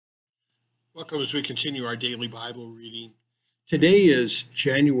Welcome as we continue our daily Bible reading. Today is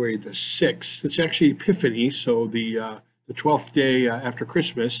January the 6th. It's actually Epiphany, so the 12th day after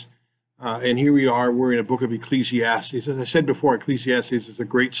Christmas. And here we are, we're in a book of Ecclesiastes. As I said before, Ecclesiastes is a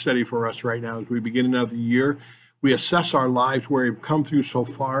great study for us right now as we begin another year. We assess our lives, where we've come through so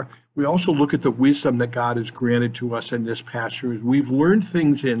far. We also look at the wisdom that God has granted to us in this past year. As we've learned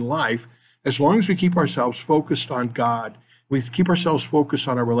things in life, as long as we keep ourselves focused on God, we keep ourselves focused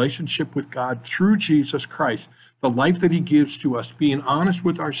on our relationship with God through Jesus Christ, the life that he gives to us, being honest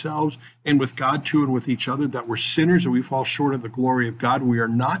with ourselves and with God too, and with each other, that we're sinners and we fall short of the glory of God. We are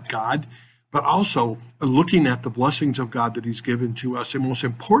not God, but also looking at the blessings of God that he's given to us. And most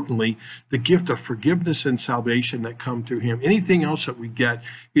importantly, the gift of forgiveness and salvation that come through him. Anything else that we get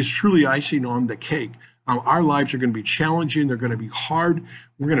is truly icing on the cake. Our lives are going to be challenging. They're going to be hard.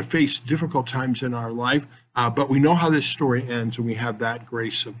 We're going to face difficult times in our life, but we know how this story ends, and we have that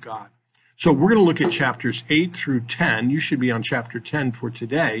grace of God. So we're going to look at chapters 8 through 10. You should be on chapter 10 for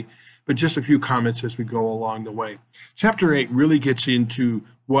today, but just a few comments as we go along the way. Chapter 8 really gets into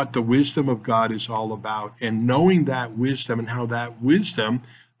what the wisdom of God is all about, and knowing that wisdom and how that wisdom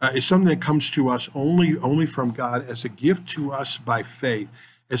is something that comes to us only from God as a gift to us by faith,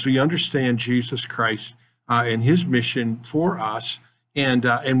 as we understand Jesus Christ and his mission for us, and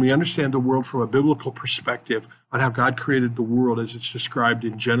we understand the world from a biblical perspective on how God created the world as it's described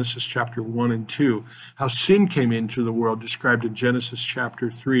in Genesis chapter 1 and 2, how sin came into the world described in Genesis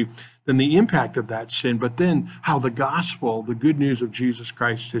chapter 3, then the impact of that sin, but then how the gospel, the good news of Jesus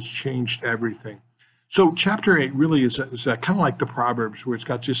Christ, has changed everything. So chapter 8 really is kind of like the Proverbs, where it's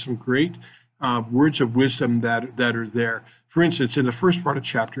got just some great words of wisdom that are there. For instance, in the first part of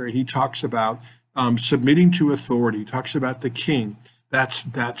chapter 8, he talks about submitting to authority. He talks about the king. That's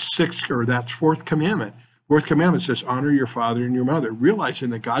fourth commandment. Fourth commandment says, honor your father and your mother, realizing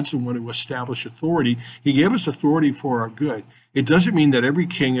that God's the one who established authority. He gave us authority for our good. It doesn't mean that every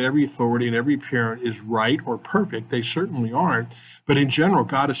king and every authority and every parent is right or perfect. They certainly aren't. But in general,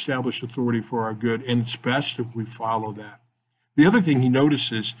 God established authority for our good, and it's best if we follow that. The other thing he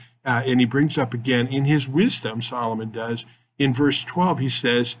notices, and he brings up again in his wisdom, Solomon does, in verse 12, he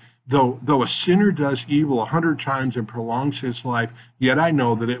says, Though a sinner does evil 100 times and prolongs his life, yet I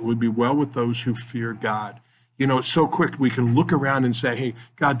know that it would be well with those who fear God. You know, it's so quick. We can look around and say, hey,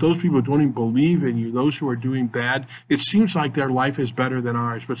 God, those people don't even believe in you. Those who are doing bad, it seems like their life is better than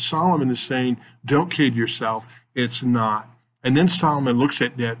ours. But Solomon is saying, don't kid yourself. It's not. And then Solomon looks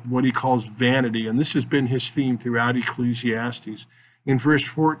at what he calls vanity, and this has been his theme throughout Ecclesiastes. In verse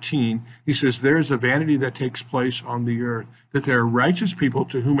 14, he says, there is a vanity that takes place on the earth, that there are righteous people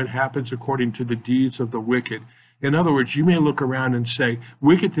to whom it happens according to the deeds of the wicked. In other words, you may look around and say,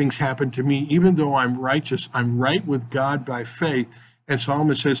 wicked things happen to me, even though I'm righteous. I'm right with God by faith. And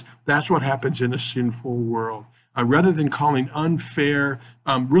Solomon says, that's what happens in a sinful world. Rather than calling unfair,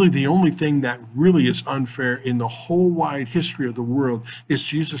 really the only thing that really is unfair in the whole wide history of the world is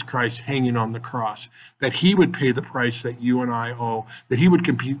Jesus Christ hanging on the cross, that he would pay the price that you and I owe, that he would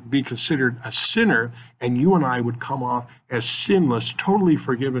be considered a sinner, and you and I would come off as sinless, totally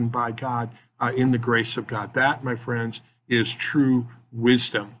forgiven by God in the grace of God. That, my friends, is true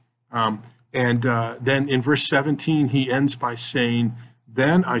wisdom. Then in verse 17, he ends by saying,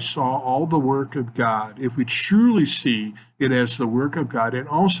 then I saw all the work of God. If we truly see it as the work of God, and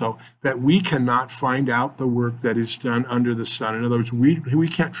also that we cannot find out the work that is done under the sun. In other words, we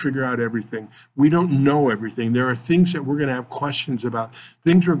can't figure out everything. We don't know everything. There are things that we're going to have questions about,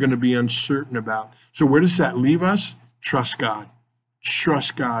 things we're going to be uncertain about. So where does that leave us? Trust God.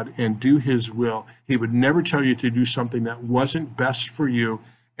 Trust God and do his will. He would never tell you to do something that wasn't best for you,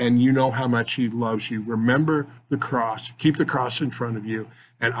 and you know how much he loves you. Remember the cross. Keep the cross in front of you,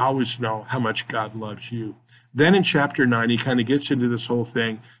 and always know how much God loves you. Then in chapter 9, he kind of gets into this whole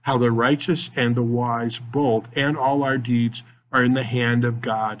thing, how the righteous and the wise both, and all our deeds, are in the hand of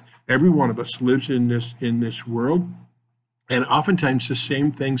God. Every one of us lives in this world, and oftentimes the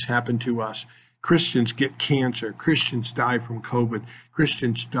same things happen to us. Christians get cancer. Christians die from COVID.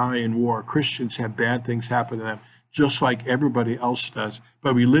 Christians die in war. Christians have bad things happen to them, just like everybody else does.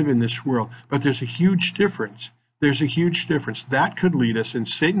 But we live in this world. But there's a huge difference. There's a huge difference. That could lead us, and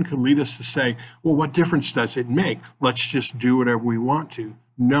Satan could lead us to say, well, what difference does it make? Let's just do whatever we want to.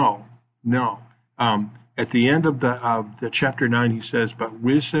 No. At the end of the chapter 9, he says, but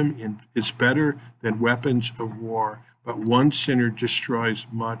wisdom is better than weapons of war, but one sinner destroys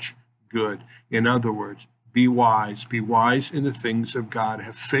much good. In other words, be wise. Be wise in the things of God.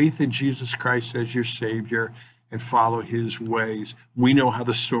 Have faith in Jesus Christ as your Savior, and follow his ways. We know how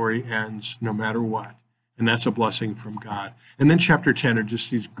the story ends no matter what. And that's a blessing from God. And then chapter 10 are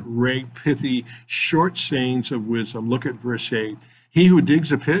just these great, pithy, short sayings of wisdom. Look at verse 8. He who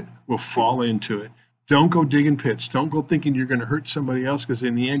digs a pit will fall into it. Don't go digging pits. Don't go thinking you're going to hurt somebody else, because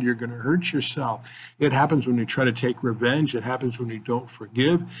in the end, you're going to hurt yourself. It happens when you try to take revenge. It happens when you don't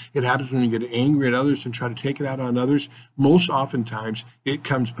forgive. It happens when you get angry at others and try to take it out on others. Most oftentimes, it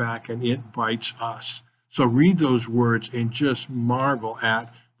comes back and it bites us. So read those words and just marvel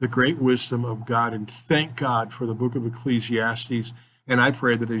at the great wisdom of God, and thank God for the book of Ecclesiastes. And I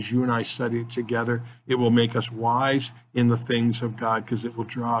pray that as you and I study it together, it will make us wise in the things of God, because it will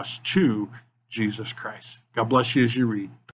draw us to Jesus Christ. God bless you as you read.